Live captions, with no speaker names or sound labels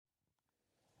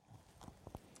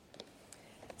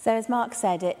So as Mark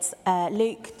said, it's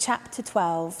Luke chapter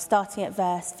 12, starting at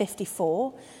verse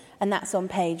 54, and that's on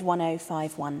page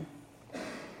 1051.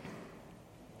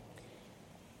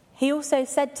 He also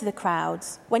said to the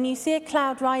crowds, "When you see a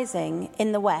cloud rising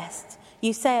in the west,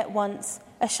 you say at once,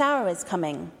 'A shower is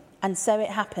coming,' and so it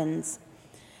happens.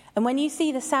 And when you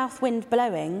see the south wind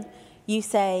blowing, you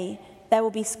say, 'There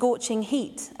will be scorching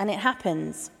heat,' and it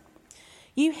happens.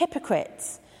 You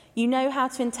hypocrites! You know how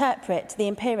to interpret the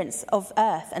appearance of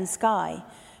earth and sky,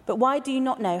 but why do you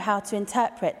not know how to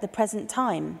interpret the present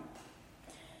time?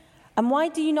 And why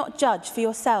do you not judge for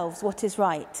yourselves what is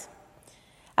right?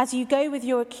 As you go with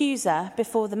your accuser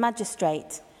before the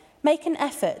magistrate, make an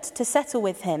effort to settle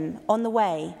with him on the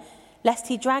way, lest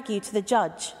he drag you to the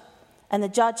judge, and the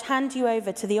judge hand you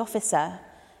over to the officer,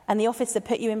 and the officer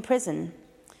put you in prison.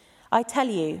 I tell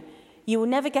you, you will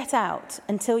never get out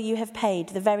until you have paid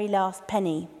the very last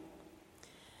penny."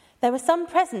 There were some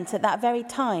present at that very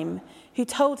time who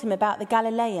told him about the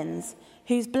Galileans,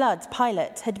 whose blood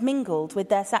Pilate had mingled with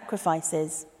their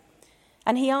sacrifices.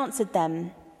 And he answered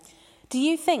them, "Do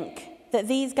you think that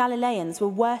these Galileans were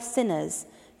worse sinners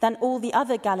than all the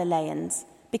other Galileans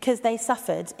because they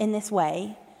suffered in this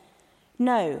way?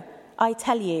 No, I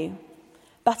tell you,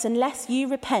 but unless you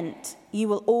repent, you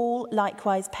will all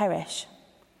likewise perish.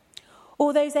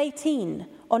 Or those 18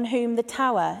 on whom the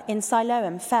tower in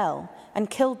Siloam fell and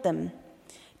killed them,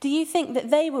 do you think that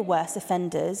they were worse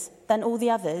offenders than all the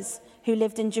others who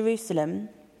lived in Jerusalem?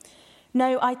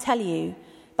 No, I tell you,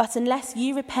 but unless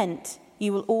you repent,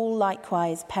 you will all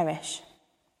likewise perish."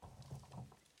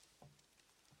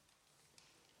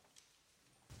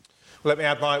 Well, let me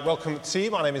add my welcome to you.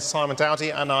 My name is Simon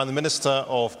Dowdy and I'm the Minister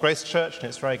of Grace Church, and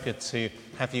it's very good to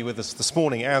have you with us this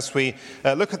morning as we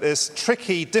look at this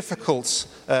tricky, difficult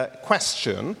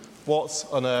question: what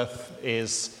on earth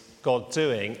is God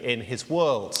doing in his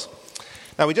world?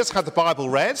 Now, we just had the Bible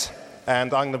read,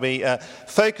 and I'm going to be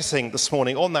focusing this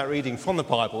morning on that reading from the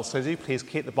Bible, so do please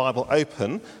keep the Bible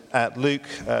open at Luke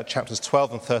chapters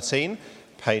 12 and 13,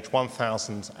 page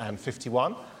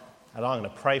 1051. And I'm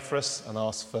going to pray for us and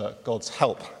ask for God's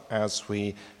help as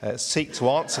we seek to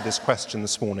answer this question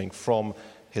this morning from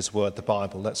his word, the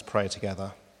Bible. Let's pray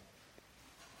together.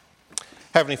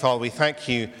 Heavenly Father, we thank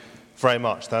you very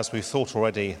much that, as we've thought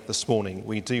already this morning,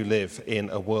 we do live in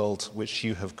a world which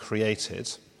you have created.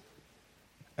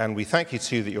 And we thank you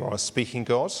too that you are a speaking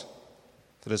God,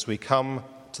 that as we come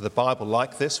to the Bible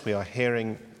like this, we are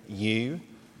hearing you,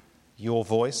 your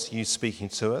voice, you speaking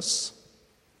to us.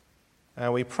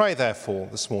 And we pray, therefore,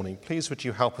 this morning, please would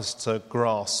you help us to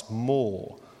grasp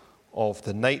more of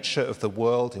the nature of the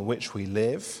world in which we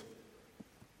live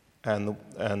and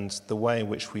the way in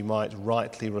which we might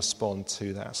rightly respond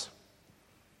to that.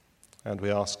 And we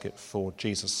ask it for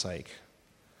Jesus' sake.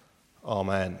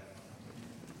 Amen.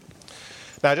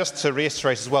 Now, just to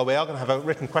reiterate as well, we are going to have a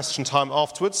written question time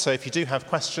afterwards, so if you do have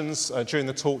questions during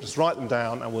the talk, just write them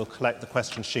down and we'll collect the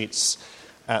question sheets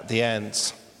at the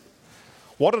end.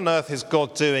 What on earth is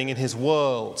God doing in his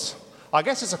world? I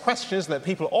guess it's a question, isn't it,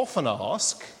 people often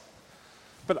ask,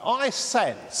 but I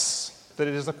sense that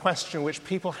it is a question which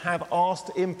people have asked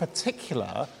in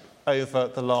particular over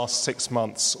the last 6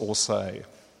 months or so.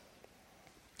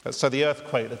 So the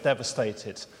earthquake that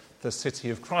devastated the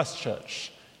city of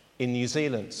Christchurch in New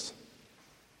Zealand.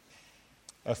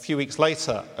 A few weeks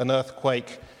later, an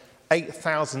earthquake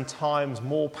 8,000 times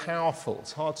more powerful,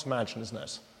 it's hard to imagine, isn't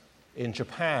it, in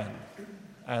Japan,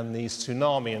 and the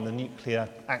tsunami and the nuclear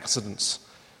accidents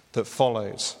that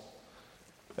followed.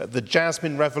 The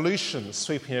Jasmine Revolution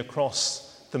sweeping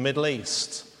across the Middle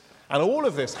East. And all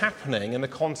of this happening in the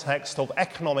context of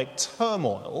economic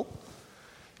turmoil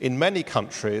in many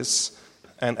countries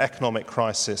and economic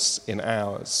crisis in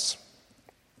ours.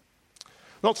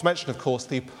 Not to mention, of course,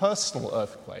 the personal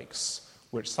earthquakes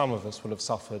which some of us will have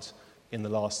suffered in the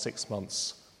last 6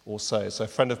 months or so. So a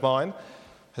friend of mine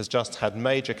has just had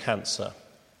major cancer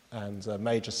and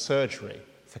major surgery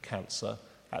for cancer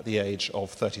at the age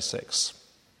of 36.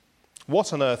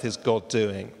 What on earth is God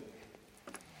doing?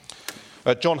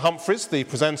 John Humphreys, the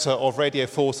presenter of Radio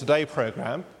 4's Today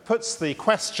programme, puts the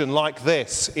question like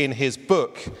this in his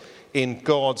book, In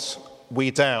God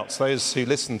We Doubt. Those who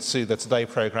listen to the Today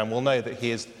programme will know that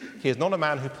he is not a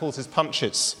man who pulls his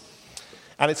punches.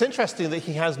 And it's interesting that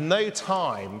he has no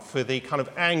time for the kind of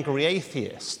angry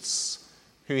atheists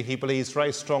who he believes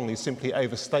very strongly simply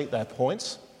overstate their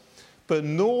point, but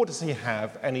nor does he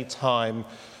have any time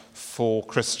for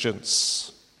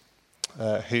Christians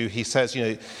who he says,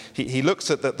 he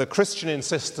looks at the Christian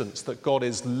insistence that God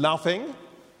is loving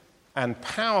and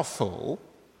powerful,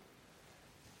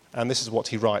 and this is what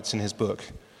he writes in his book.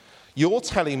 You're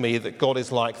telling me that God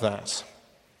is like that.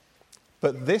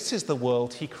 But this is the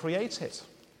world he created.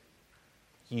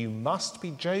 You must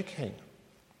be joking.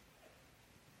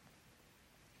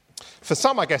 For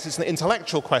some, I guess, it's an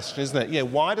intellectual question, isn't it?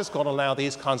 Why does God allow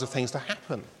these kinds of things to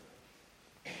happen?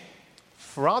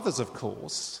 For others, of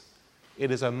course,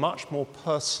 it is a much more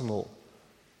personal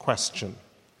question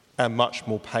and much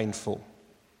more painful.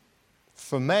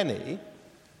 For many,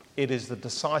 it is the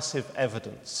decisive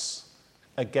evidence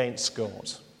against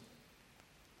God.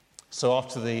 So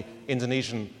after the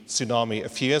Indonesian tsunami a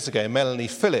few years ago, Melanie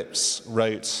Phillips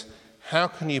wrote, "How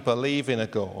can you believe in a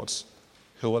God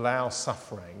who allows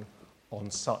suffering on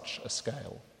such a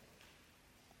scale?"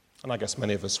 And I guess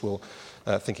many of us will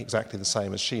think exactly the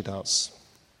same as she does.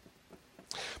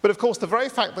 But of course, the very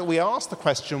fact that we ask the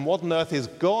question, what on earth is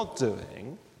God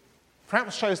doing,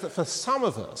 perhaps shows that for some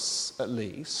of us, at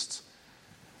least,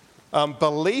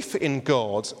 belief in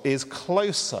God is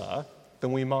closer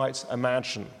than we might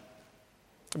imagine.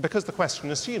 Because the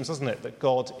question assumes, doesn't it, that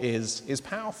God is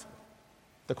powerful.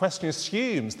 The question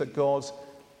assumes that God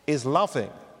is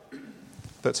loving,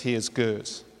 that he is good.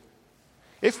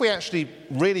 If we actually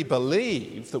really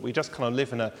believe that we just kind of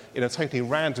live in a totally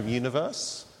random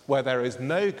universe where there is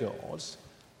no God,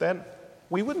 then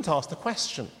we wouldn't ask the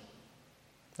question.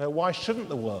 Why shouldn't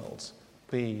the world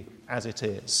be as it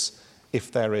is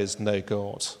if there is no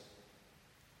God?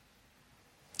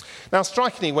 Now,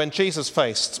 strikingly, when Jesus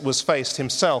was faced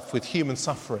himself with human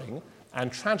suffering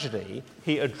and tragedy,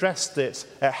 he addressed it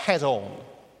head on.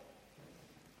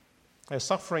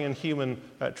 Suffering and human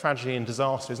tragedy and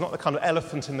disaster is not the kind of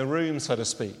elephant in the room, so to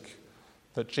speak,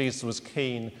 that Jesus was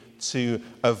keen to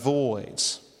avoid.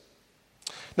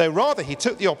 No, rather, he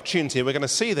took the opportunity, we're going to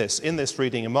see this in this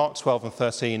reading in Mark 12 and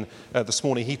 13 this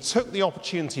morning, he took the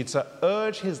opportunity to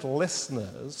urge his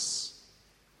listeners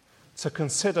to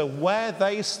consider where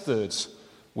they stood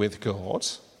with God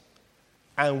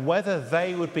and whether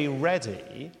they would be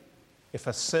ready if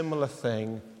a similar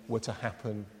thing were to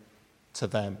happen to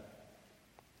them.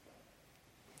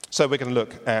 So we're going to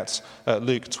look at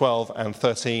Luke 12 and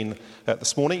 13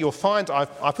 this morning. You'll find I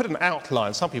put an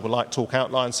outline. Some people like talk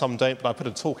outlines, some don't, but I put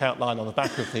a talk outline on the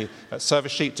back of the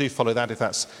service sheet. Do follow that if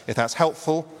that's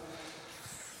helpful.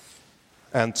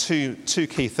 And two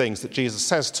key things that Jesus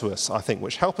says to us, I think,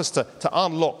 which help us to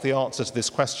unlock the answer to this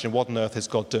question, what on earth is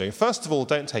God doing? First of all,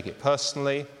 don't take it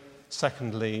personally.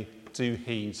 Secondly, do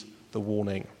heed the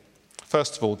warning.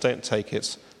 First of all, don't take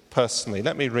it personally.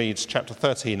 Let me read chapter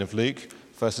 13 of Luke,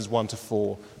 verses 1 to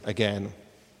 4 again.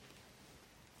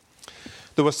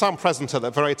 There were some present at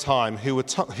that very time who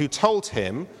told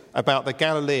him about the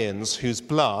Galileans whose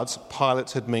blood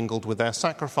Pilate had mingled with their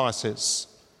sacrifices.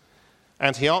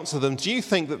 And he answered them, "Do you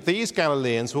think that these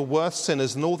Galileans were worse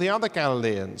sinners than all the other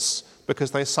Galileans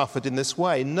because they suffered in this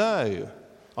way? No,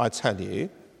 I tell you.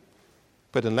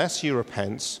 But unless you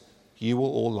repent, you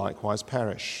will all likewise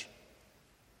perish.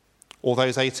 Or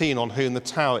those 18 on whom the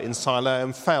tower in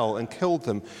Siloam fell and killed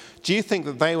them, do you think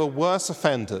that they were worse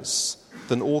offenders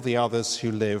than all the others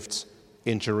who lived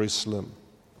in Jerusalem?"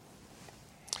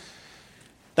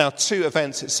 Now, two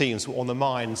events, it seems, were on the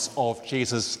minds of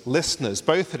Jesus' listeners.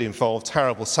 Both had involved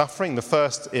terrible suffering. The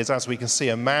first is, as we can see,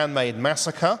 a man-made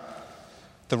massacre.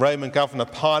 The Roman governor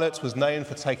Pilate was known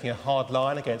for taking a hard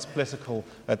line against political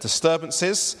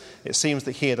disturbances. It seems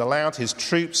that he had allowed his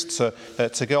troops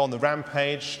to go on the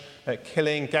rampage,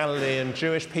 killing Galilean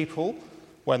Jewish people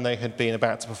when they had been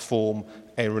about to perform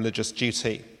a religious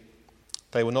duty.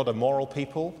 They were not a moral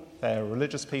people, they are a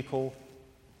religious people.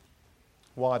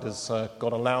 Why does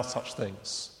God allow such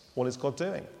things? What is God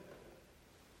doing?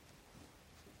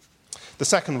 The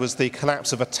second was the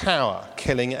collapse of a tower,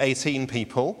 killing 18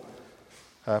 people,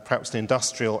 perhaps an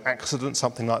industrial accident,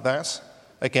 something like that.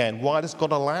 Again, why does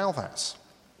God allow that?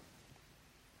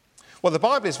 Well, the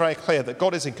Bible is very clear that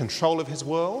God is in control of his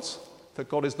world, that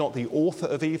God is not the author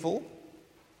of evil.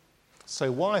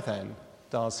 So why then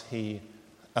does he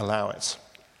allow it?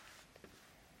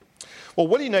 Well,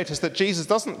 will you notice that Jesus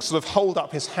doesn't sort of hold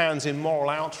up his hands in moral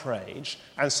outrage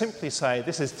and simply say,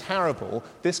 this is terrible,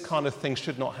 this kind of thing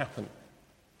should not happen.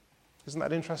 Isn't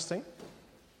that interesting?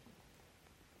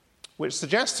 Which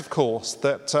suggests, of course,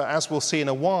 that as we'll see in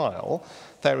a while,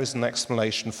 there is an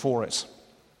explanation for it.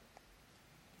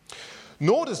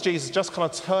 Nor does Jesus just kind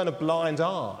of turn a blind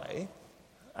eye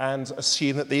and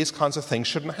assume that these kinds of things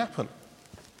shouldn't happen,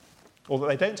 or that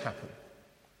they don't happen.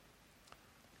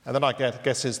 And then I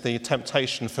guess is the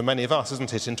temptation for many of us,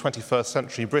 isn't it, in 21st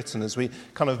century Britain, as we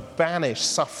kind of banish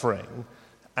suffering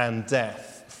and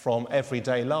death from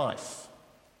everyday life,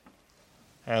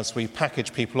 as we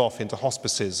package people off into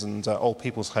hospices and old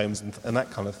people's homes and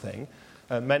that kind of thing.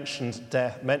 mentioned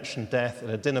death at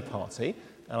a dinner party,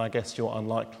 and I guess you're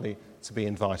unlikely to be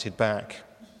invited back.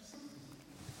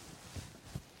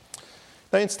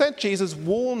 Now, instead, Jesus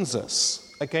warns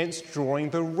us against drawing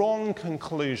the wrong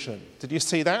conclusion. Did you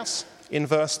see that in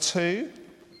verse 2?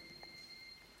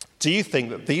 Do you think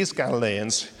that these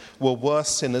Galileans were worse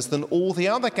sinners than all the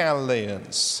other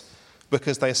Galileans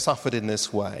because they suffered in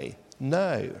this way?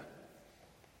 No.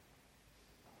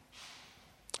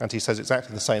 And he says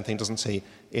exactly the same thing, doesn't he,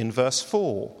 in verse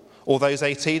 4? Or those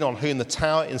 18 on whom the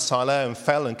tower in Siloam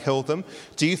fell and killed them,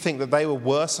 do you think that they were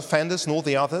worse offenders than all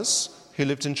the others who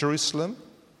lived in Jerusalem?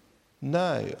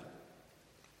 No.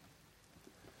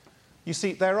 You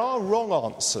see, there are wrong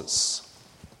answers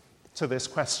to this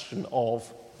question of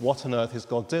what on earth is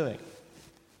God doing?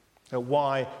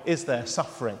 Why is there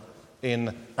suffering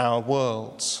in our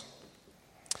world?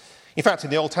 In fact, in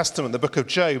the Old Testament, the book of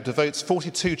Job devotes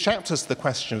 42 chapters to the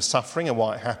question of suffering and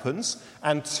why it happens,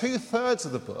 and 2/3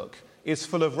 of the book is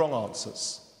full of wrong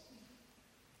answers.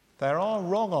 There are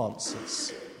wrong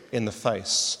answers in the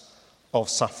face of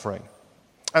suffering.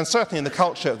 And certainly in the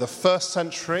culture of the first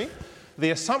century,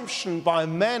 the assumption by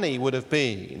many would have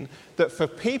been that for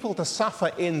people to suffer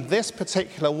in this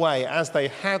particular way, as they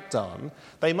had done,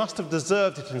 they must have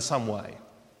deserved it in some way.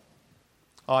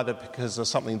 Either because of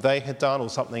something they had done or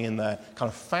something in their kind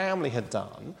of family had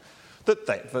done, that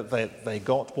they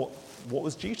got what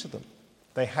was due to them.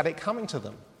 They had it coming to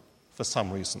them for some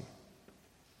reason.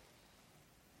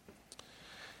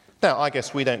 Now, I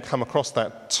guess we don't come across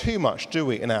that too much, do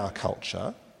we, in our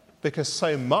culture, because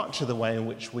so much of the way in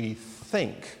which we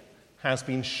think has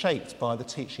been shaped by the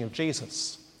teaching of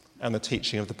Jesus and the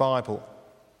teaching of the Bible.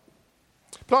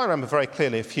 But I remember very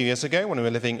clearly a few years ago when we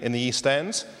were living in the East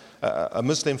End, a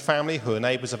Muslim family who are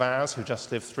neighbours of ours who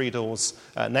just lived 3 doors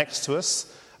next to us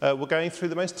were going through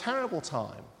the most terrible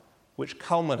time, which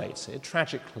culminated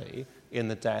tragically in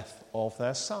the death of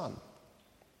their son.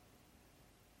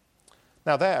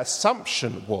 Now, their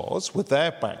assumption was, with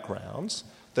their backgrounds,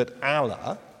 that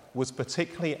Allah was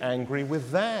particularly angry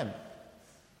with them,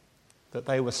 that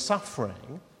they were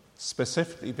suffering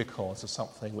specifically because of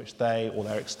something which they or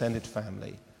their extended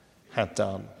family had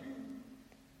done.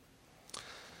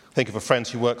 Think of a friend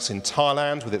who works in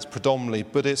Thailand with its predominantly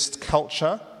Buddhist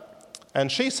culture,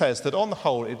 and she says that on the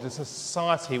whole it is a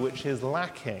society which is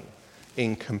lacking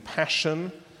in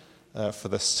compassion for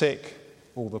the sick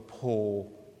or the poor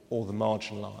or the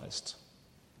marginalised.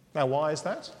 Now, why is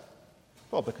that?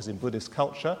 Well, because in Buddhist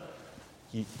culture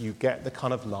you get the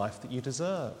kind of life that you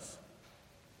deserve.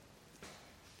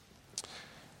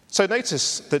 So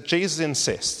notice that Jesus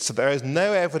insists that there is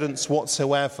no evidence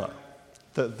whatsoever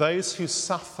that those who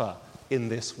suffer in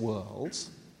this world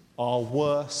are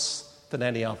worse than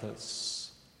any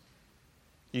others.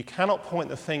 You cannot point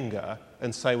the finger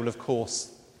and say, well, of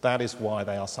course, that is why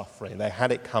they are suffering. They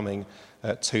had it coming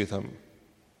to them.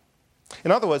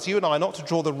 In other words, you and I are not to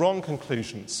draw the wrong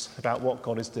conclusions about what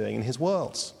God is doing in his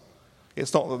world.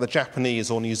 It's not that the Japanese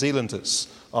or New Zealanders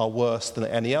are worse than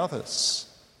any others.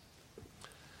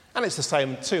 And it's the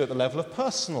same, too, at the level of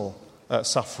personal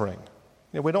suffering.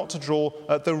 We're not to draw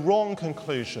the wrong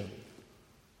conclusion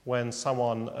when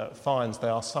someone finds they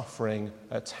are suffering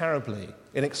terribly,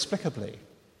 inexplicably.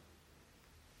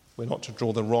 We're not to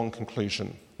draw the wrong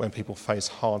conclusion when people face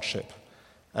hardship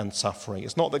and suffering.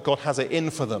 It's not that God has it in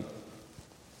for them.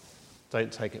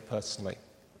 Don't take it personally.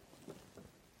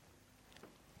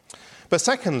 But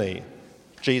secondly,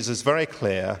 Jesus is very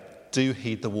clear, do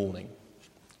heed the warning.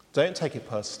 Don't take it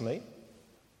personally,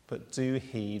 but do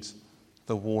heed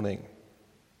the warning.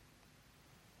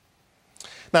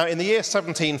 Now, in the year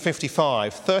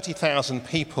 1755, 30,000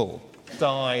 people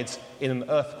died in an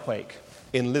earthquake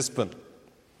in Lisbon.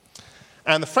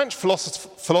 And the French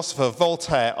philosopher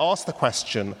Voltaire asked the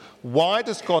question, why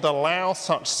does God allow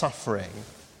such suffering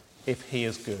if he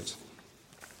is good?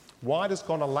 Why does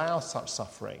God allow such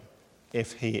suffering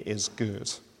if he is good?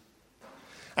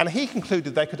 And he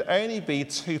concluded there could only be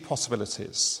 2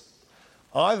 possibilities.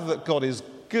 Either that God is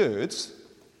good,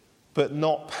 but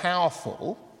not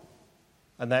powerful,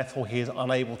 and therefore he is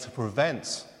unable to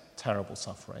prevent terrible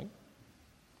suffering,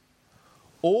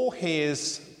 or he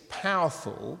is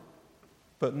powerful,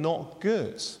 but not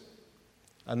good,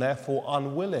 and therefore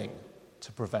unwilling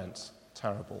to prevent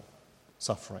terrible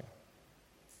suffering.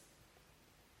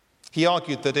 He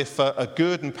argued that if a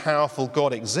good and powerful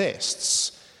God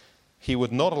exists, he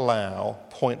would not allow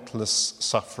pointless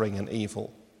suffering and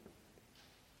evil.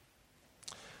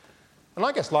 And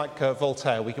I guess, like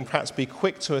Voltaire, we can perhaps be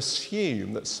quick to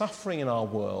assume that suffering in our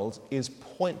world is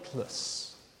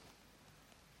pointless.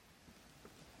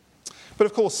 But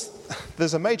of course,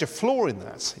 there's a major flaw in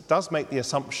that. It does make the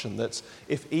assumption that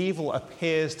if evil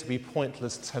appears to be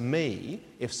pointless to me,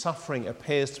 if suffering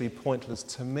appears to be pointless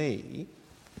to me,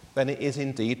 then it is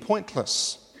indeed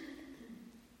pointless.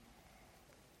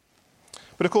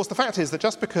 But of course, the fact is that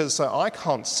just because I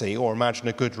can't see or imagine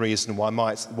a good reason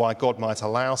why God might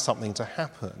allow something to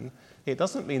happen, it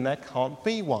doesn't mean there can't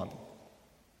be one.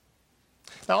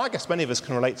 Now, I guess many of us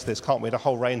can relate to this, can't we, at a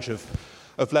whole range of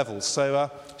levels. So,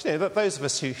 those of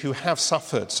us who have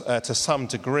suffered to some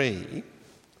degree,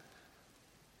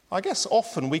 I guess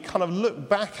often we kind of look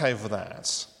back over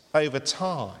that over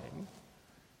time,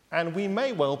 and we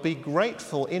may well be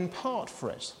grateful in part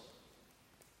for it.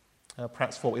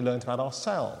 Perhaps for what we learned about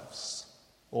ourselves,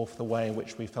 or for the way in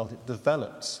which we felt it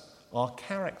developed our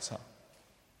character.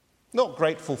 Not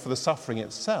grateful for the suffering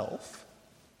itself,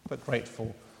 but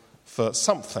grateful for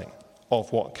something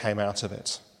of what came out of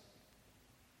it.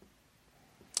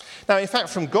 Now, in fact,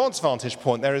 from God's vantage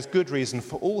point, there is good reason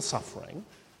for all suffering,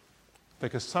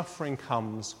 because suffering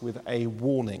comes with a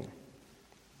warning.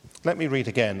 Let me read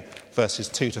again verses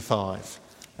 2 to 5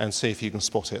 and see if you can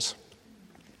spot it.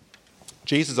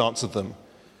 Jesus answered them,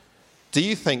 "Do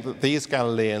you think that these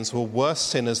Galileans were worse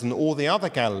sinners than all the other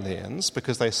Galileans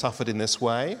because they suffered in this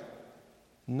way?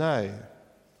 No,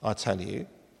 I tell you.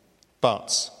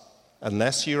 But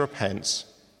unless you repent,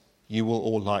 you will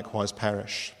all likewise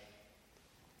perish.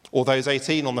 Or those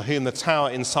 18 on whom the tower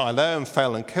in Siloam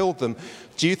fell and killed them,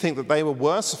 do you think that they were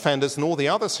worse offenders than all the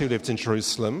others who lived in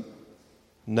Jerusalem?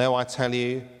 No, I tell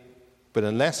you, but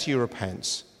unless you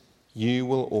repent, you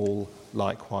will all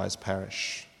likewise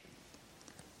perish."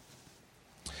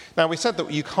 Now, we said that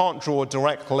you can't draw a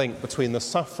direct link between the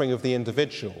suffering of the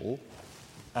individual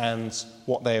and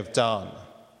what they have done.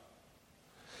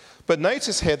 But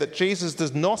notice here that Jesus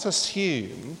does not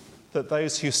assume that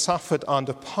those who suffered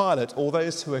under Pilate or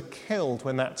those who were killed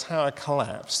when that tower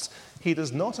collapsed, he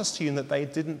does not assume that they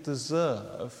didn't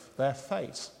deserve their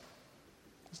fate.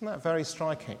 Isn't that very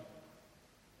striking?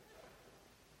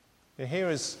 Here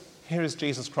is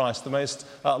Jesus Christ, the most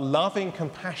loving,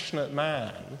 compassionate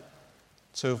man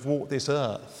to have walked this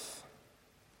earth.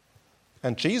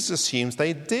 And Jesus assumes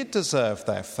they did deserve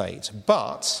their fate,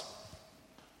 but,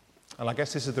 and I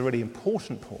guess this is the really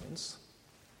important point,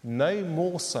 no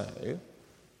more so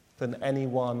than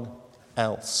anyone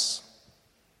else,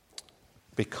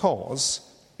 because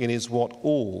it is what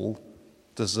all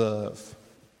deserve.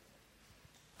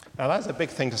 Now, that's a big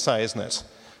thing to say, isn't it?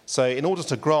 So in order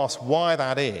to grasp why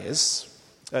that is,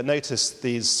 notice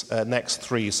these next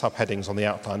three subheadings on the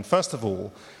outline. First of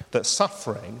all, that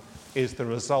suffering is the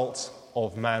result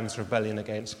of man's rebellion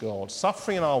against God.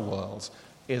 Suffering in our world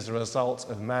is a result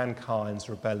of mankind's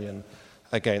rebellion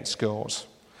against God.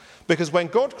 Because when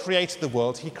God created the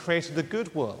world, he created a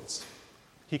good world.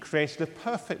 He created a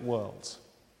perfect world.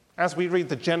 As we read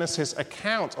the Genesis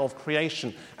account of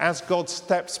creation, as God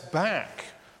steps back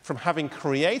from having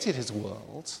created his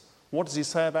world, what does he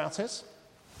say about it?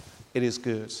 It is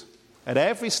good. At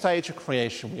every stage of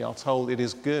creation, we are told it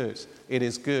is good, it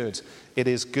is good, it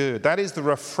is good. That is the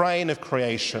refrain of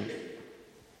creation.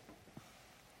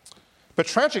 But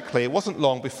tragically, it wasn't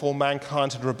long before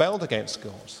mankind had rebelled against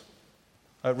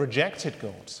God, rejected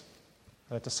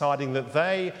God, deciding that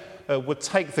they would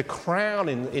take the crown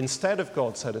instead of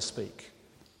God, so to speak,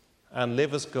 and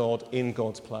live as God in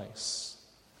God's place,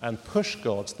 and push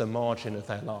God to the margin of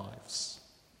their lives.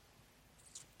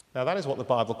 Now, that is what the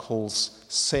Bible calls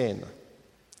sin.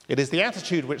 It is the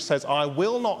attitude which says, I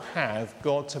will not have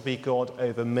God to be God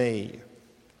over me.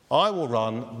 I will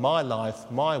run my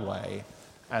life my way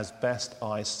as best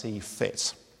I see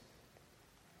fit.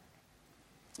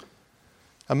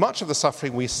 And much of the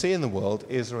suffering we see in the world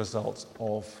is a result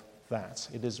of that.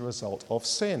 It is a result of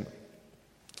sin.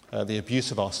 The abuse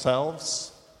of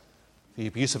ourselves, the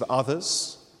abuse of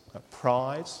others,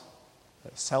 pride,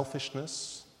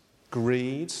 selfishness,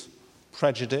 greed,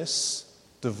 prejudice,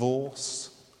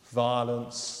 divorce,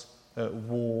 violence,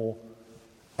 war,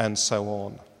 and so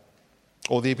on.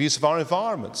 Or the abuse of our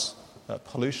environment,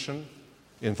 pollution,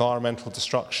 environmental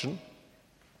destruction.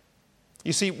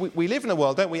 You see, we live in a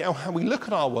world, don't we? And we look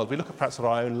at our world, we look at perhaps at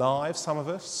our own lives, some of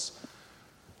us.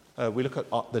 We look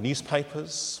at the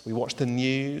newspapers, we watch the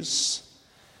news,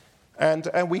 and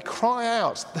we cry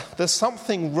out, there's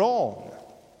something wrong.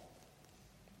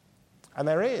 And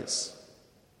there is.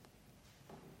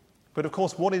 But of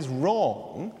course, what is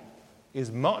wrong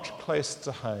is much closer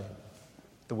to home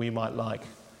than we might like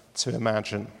to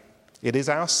imagine. It is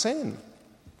our sin,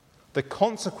 the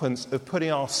consequence of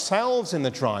putting ourselves in the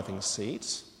driving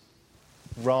seat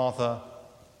rather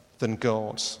than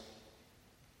God.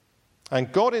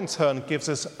 And God in turn gives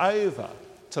us over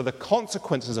to the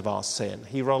consequences of our sin.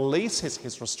 He releases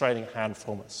his restraining hand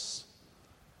from us,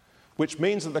 which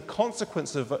means that the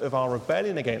consequences of our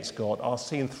rebellion against God are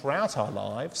seen throughout our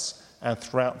lives and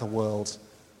throughout the world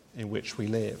in which we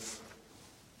live.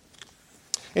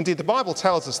 Indeed, the Bible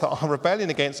tells us that our rebellion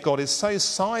against God is so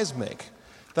seismic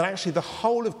that actually the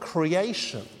whole of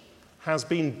creation has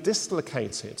been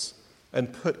dislocated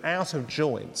and put out of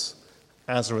joint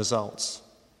as a result.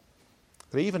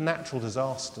 That even natural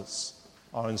disasters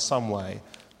are in some way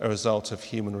a result of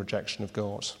human rejection of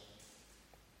God.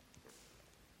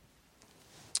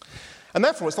 And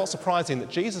therefore it's not surprising that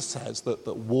Jesus says that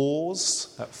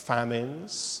wars,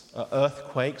 famines,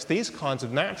 earthquakes, these kinds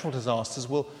of natural disasters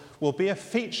will be a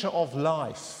feature of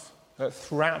life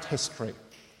throughout history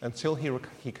until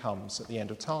he comes at the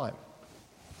end of time.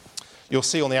 You'll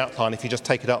see on the outline, if you just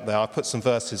take it up there, I put some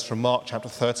verses from Mark chapter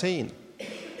 13,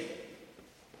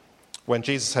 when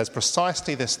Jesus says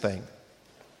precisely this thing.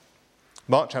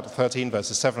 Mark chapter 13,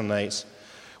 verses 7 and 8.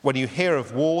 When you hear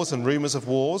of wars and rumours of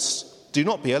wars, do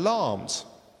not be alarmed.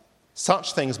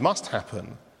 Such things must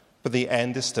happen, but the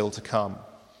end is still to come.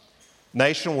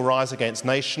 Nation will rise against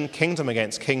nation, kingdom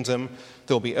against kingdom.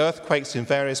 There will be earthquakes in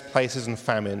various places and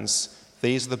famines.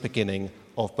 These are the beginning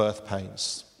of birth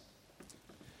pains.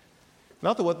 In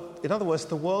other words,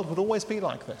 the world would always be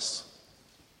like this.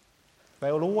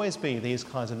 There will always be these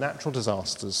kinds of natural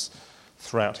disasters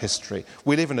throughout history.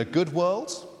 We live in a good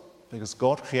world because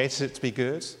God created it to be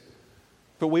good.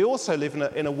 But we also live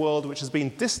in a world which has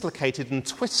been dislocated and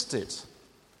twisted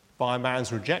by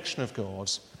man's rejection of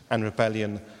God and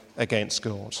rebellion against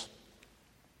God.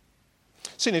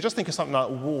 So, just think of something like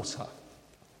water.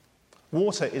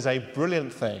 Water is a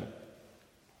brilliant thing.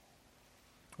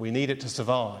 We need it to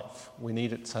survive. We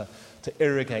need it to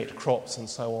irrigate crops and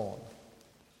so on.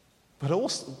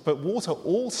 But water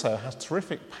also has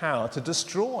terrific power to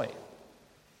destroy.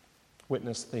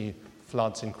 Witness the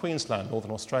floods in Queensland,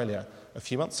 Northern Australia, a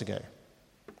few months ago.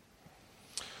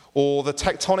 Or the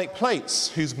tectonic plates,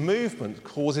 whose movement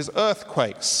causes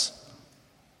earthquakes.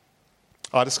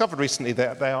 I discovered recently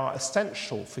that they are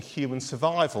essential for human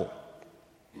survival.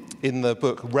 In the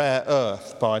book Rare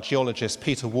Earth by geologist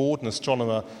Peter Ward and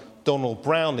astronomer Donald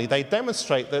Brownlee, they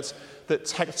demonstrate that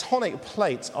tectonic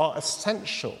plates are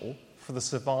essential for the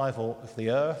survival of the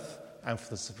Earth and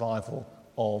for the survival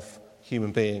of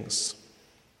human beings.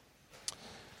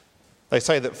 They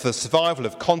say that for the survival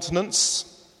of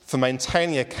continents, for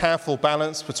maintaining a careful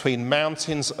balance between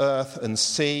mountains, earth and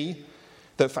sea,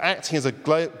 that for acting as a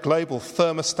global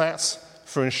thermostat,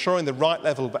 for ensuring the right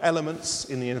level of elements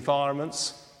in the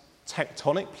environment,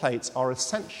 tectonic plates are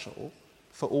essential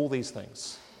for all these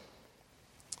things.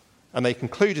 And they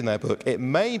conclude in their book, it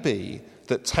may be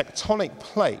that tectonic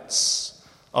plates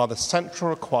are the central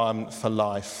requirement for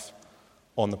life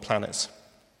on the planet.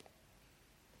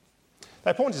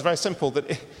 Their point is very simple,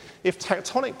 that if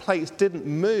tectonic plates didn't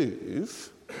move,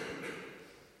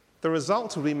 the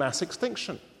result would be mass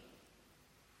extinction.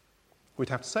 We'd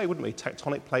have to say, wouldn't we,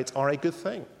 tectonic plates are a good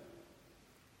thing.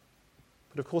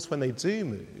 But of course, when they do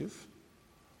move,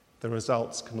 the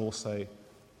results can also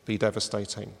be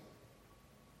devastating.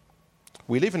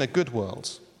 We live in a good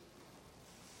world,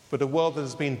 but a world that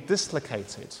has been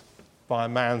dislocated by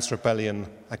man's rebellion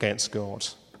against God.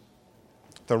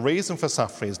 The reason for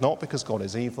suffering is not because God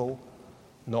is evil,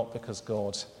 not because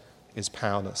God is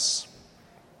powerless.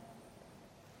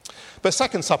 But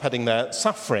second subheading there,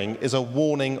 suffering is a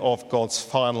warning of God's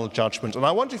final judgment. And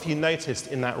I wonder if you noticed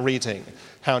in that reading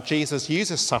how Jesus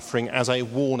uses suffering as a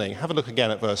warning. Have a look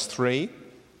again at verse 3.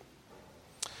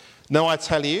 No, I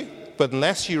tell you, but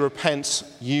unless you repent,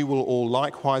 you will all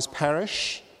likewise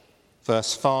perish.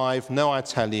 Verse 5, no, I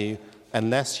tell you,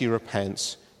 unless you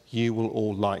repent, you will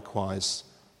all likewise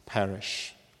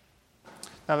perish.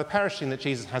 Now, the perishing that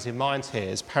Jesus has in mind here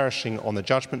is perishing on the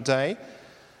judgment day.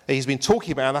 He's been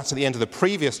talking about that at the end of the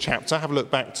previous chapter. Have a look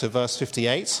back to verse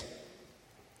 58.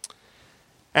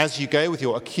 As you go with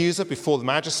your accuser before the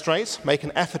magistrate, make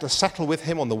an effort to settle with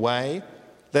him on the way,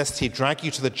 lest he drag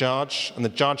you to the judge, and the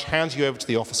judge hands you over to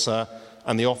the officer,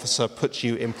 and the officer puts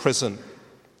you in prison.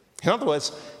 In other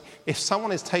words, if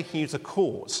someone is taking you to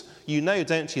court, you know,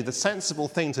 don't you, the sensible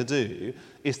thing to do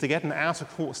is to get an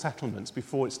out-of-court settlement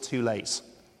before it's too late.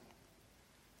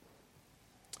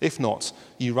 If not,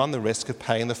 you run the risk of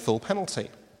paying the full penalty.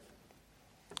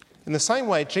 In the same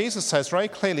way, Jesus says very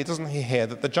clearly, doesn't he, here,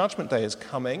 that the judgment day is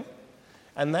coming,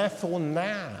 and therefore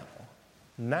now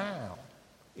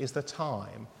is the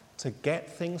time to get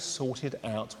things sorted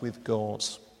out with God.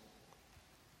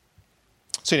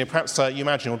 So perhaps you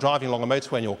imagine you're driving along a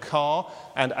motorway in your car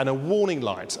and a warning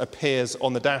light appears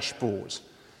on the dashboard.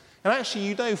 And actually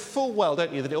you know full well,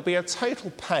 don't you, that it'll be a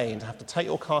total pain to have to take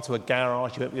your car to a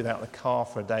garage. You won't be without the car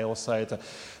for a day or so to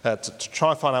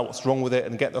try and find out what's wrong with it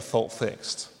and get the fault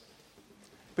fixed.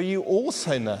 But you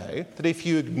also know that if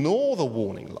you ignore the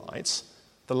warning light,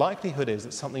 the likelihood is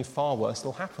that something far worse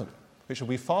will happen, which will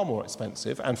be far more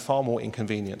expensive and far more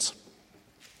inconvenient.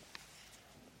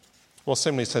 Well,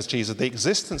 similarly, says Jesus, the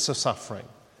existence of suffering,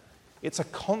 it's a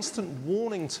constant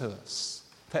warning to us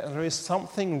that there is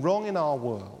something wrong in our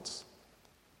world.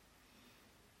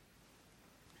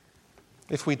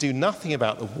 If we do nothing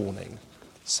about the warning,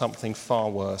 something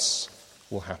far worse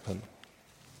will happen.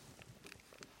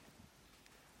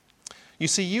 You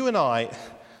see, you and I,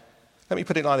 let me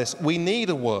put it like this, we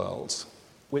need a world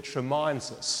which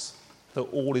reminds us that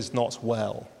all is not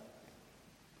well.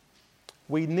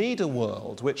 We need a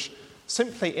world which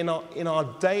simply in our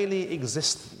daily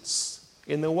existence,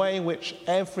 in the way in which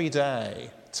every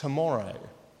day, tomorrow,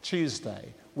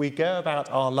 Tuesday, we go about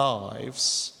our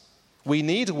lives, we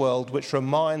need a world which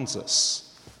reminds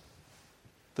us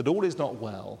that all is not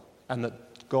well and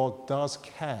that God does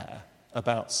care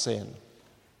about sin. You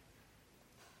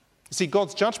see,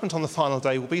 God's judgment on the final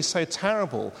day will be so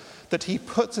terrible that he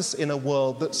puts us in a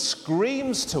world that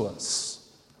screams to us,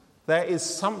 there is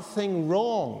something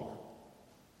wrong.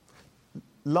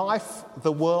 Life,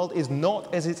 the world, is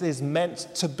not as it is meant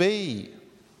to be.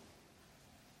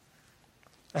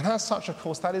 And as such, of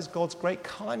course, that is God's great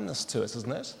kindness to us,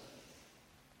 isn't it?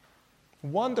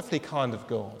 Wonderfully kind of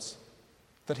God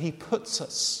that he puts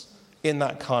us in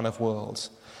that kind of world.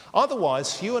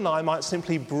 Otherwise, you and I might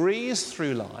simply breeze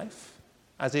through life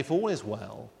as if all is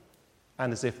well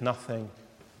and as if nothing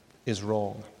is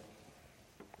wrong.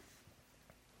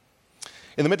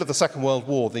 In the middle of the Second World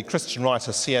War, the Christian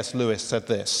writer C.S. Lewis said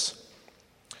this: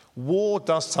 "War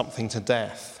does something to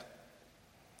death.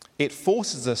 It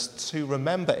forces us to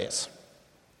remember it.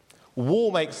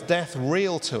 War makes death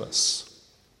real to us."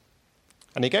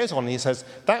 And he goes on and he says,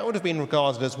 that would have been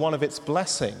regarded as one of its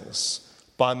blessings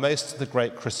by most of the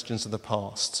great Christians of the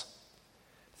past.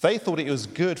 They thought it was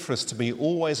good for us to be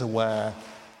always aware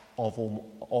of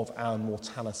our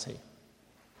mortality.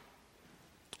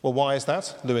 Well, why is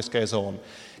that? Lewis goes on.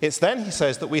 It's then, he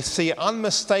says, that we see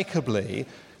unmistakably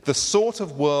the sort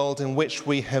of world in which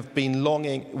we have been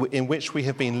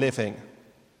living.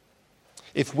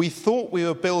 If we thought we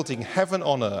were building heaven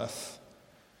on earth,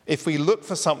 if we looked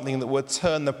for something that would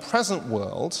turn the present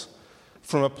world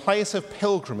from a place of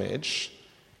pilgrimage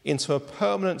into a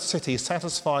permanent city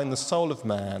satisfying the soul of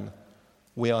man,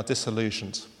 we are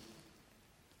disillusioned,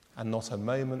 and not a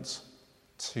moment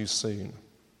too soon.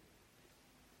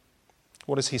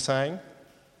 What is he saying?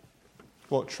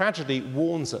 Well, tragedy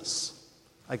warns us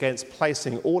against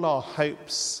placing all our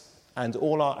hopes and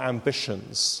all our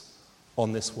ambitions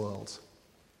on this world.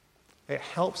 It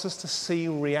helps us to see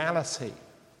reality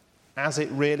as it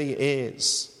really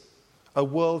is. A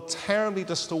world terribly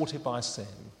distorted by sin.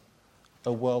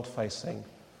 A world facing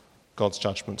God's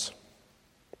judgment.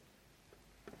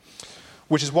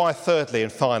 Which is why, thirdly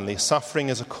and finally, suffering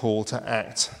is a call to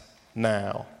act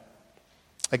now.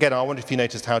 Again, I wonder if you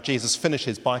noticed how Jesus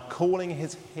finishes by calling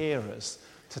his hearers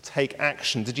to take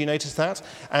action. Did you notice that?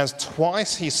 As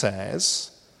twice he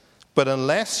says, "But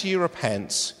unless you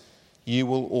repent, you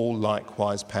will all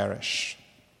likewise perish."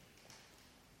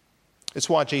 It's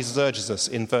why Jesus urges us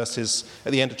in verses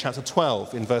at the end of chapter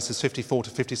 12, in verses 54 to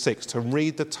 56, to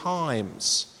read the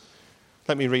times.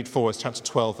 Let me read for us chapter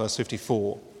 12, verse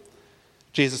 54.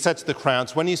 Jesus said to the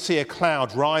crowds, "When you see a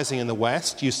cloud rising in the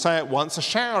west, you say at once, 'A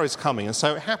shower is coming,' and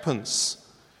so it happens.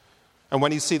 And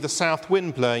when you see the south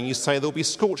wind blowing, you say, 'There'll be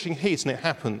scorching heat,' and it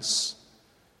happens.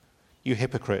 You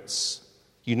hypocrites,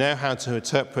 you know how to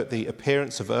interpret the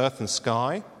appearance of earth and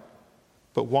sky,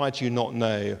 but why do you not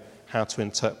know how to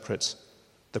interpret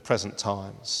the present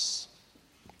times?"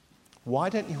 Why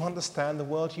don't you understand the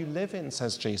world you live in,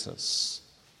 says Jesus.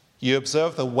 You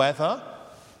observe the weather.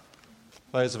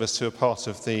 Those of us who are part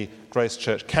of the Grace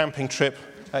Church camping trip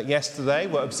yesterday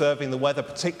were observing the weather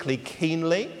particularly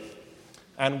keenly,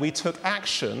 and we took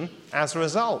action as a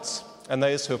result. And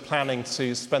those who are planning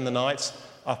to spend the night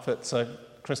up at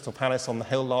Crystal Palace on the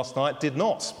hill last night did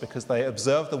not, because they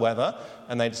observed the weather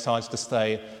and they decided to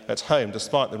stay at home,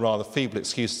 despite the rather feeble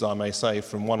excuses, I may say,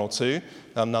 from one or two.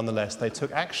 Nonetheless, they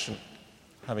took action,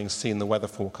 having seen the weather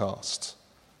forecast.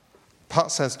 But,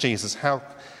 says Jesus, how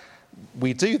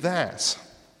we do that,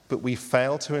 but we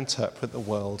fail to interpret the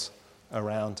world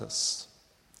around us.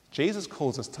 Jesus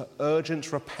calls us to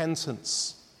urgent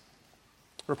repentance.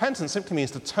 Repentance simply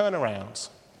means to turn around.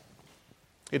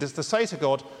 It is to say to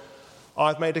God,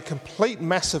 I've made a complete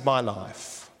mess of my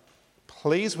life.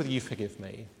 Please will you forgive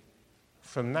me?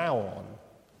 From now on,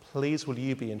 please will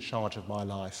you be in charge of my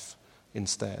life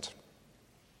instead?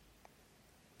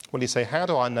 Well, you say, how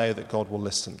do I know that God will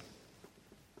listen?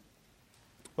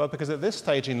 Well, because at this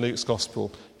stage in Luke's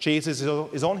Gospel, Jesus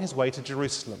is on his way to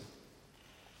Jerusalem,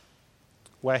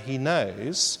 where he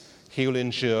knows he will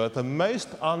endure the most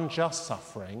unjust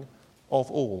suffering of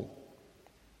all.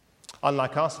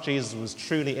 Unlike us, Jesus was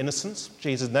truly innocent.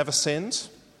 Jesus never sinned.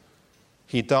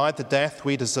 He died the death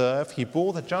we deserve. He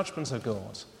bore the judgment of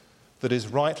God that is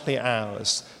rightly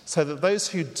ours, so that those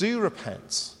who do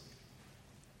repent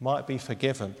might be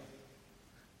forgiven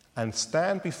and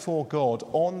stand before God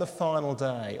on the final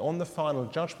day, on the final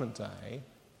judgment day,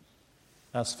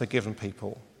 as forgiven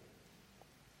people.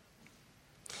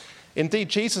 Indeed,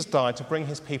 Jesus died to bring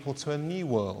his people to a new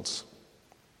world,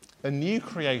 a new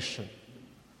creation,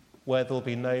 where there will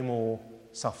be no more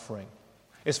suffering.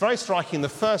 It's very striking. The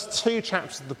first 2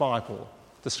 chapters of the Bible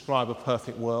describe a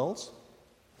perfect world,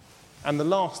 and the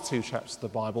last 2 chapters of the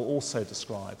Bible also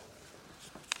describe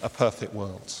a perfect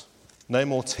world. No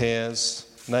more tears,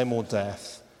 no more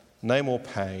death, no more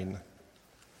pain,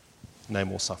 no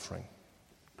more suffering.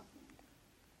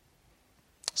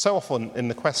 So often in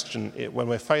the question, when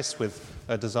we're faced with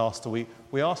a disaster, we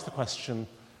ask the question,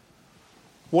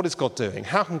 what is God doing?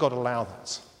 How can God allow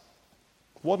that?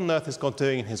 What on earth is God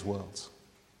doing in his world?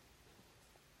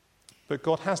 But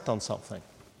God has done something.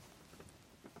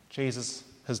 Jesus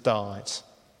has died.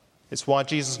 It's why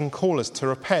Jesus can call us to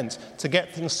repent, to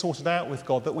get things sorted out with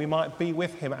God, that we might be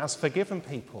with him as forgiven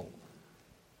people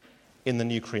in the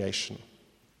new creation.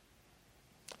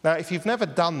 Now, if you've never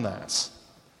done that,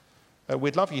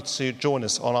 we'd love you to join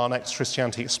us on our next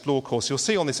Christianity Explored course. You'll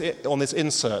see on this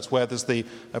insert where there's the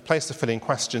place to fill in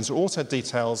questions, there are also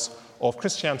details of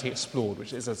Christianity Explored,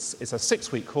 which is a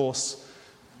 6-week course.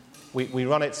 We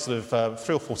run it sort of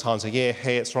 3 or 4 times a year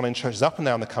here. It's run in churches up and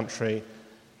down the country.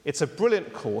 It's a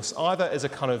brilliant course, either as a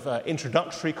kind of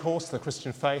introductory course to the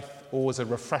Christian faith or as a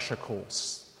refresher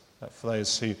course for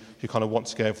those who kind of want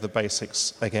to go over the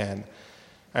basics again.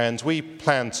 And we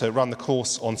plan to run the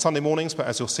course on Sunday mornings, but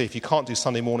as you'll see, if you can't do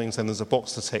Sunday mornings, then there's a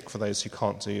box to tick for those who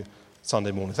can't do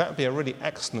Sunday mornings. That would be a really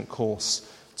excellent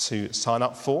course to sign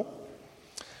up for.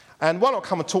 And why not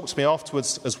come and talk to me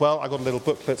afterwards as well? I've got a little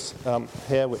booklet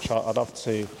here, which I'd love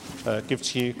to give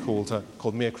to you,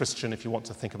 called Mere Christian, if you want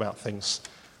to think about things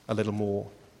a little more.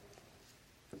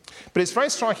 But it's very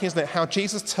striking, isn't it, how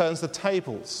Jesus turns the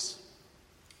tables.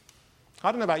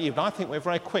 I don't know about you, but I think we're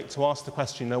very quick to ask the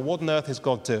question, what on earth is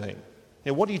God doing?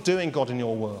 What are you doing, God, in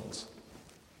your world?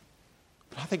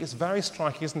 But I think it's very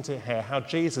striking, isn't it, here, how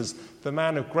Jesus, the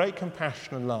man of great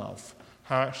compassion and love,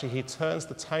 how actually he turns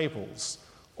the tables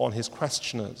on his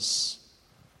questioners.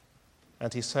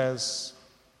 And he says,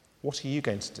 what are you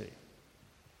going to do?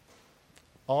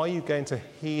 Are you going to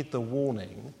heed the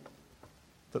warning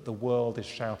that the world is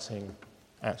shouting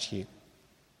at you?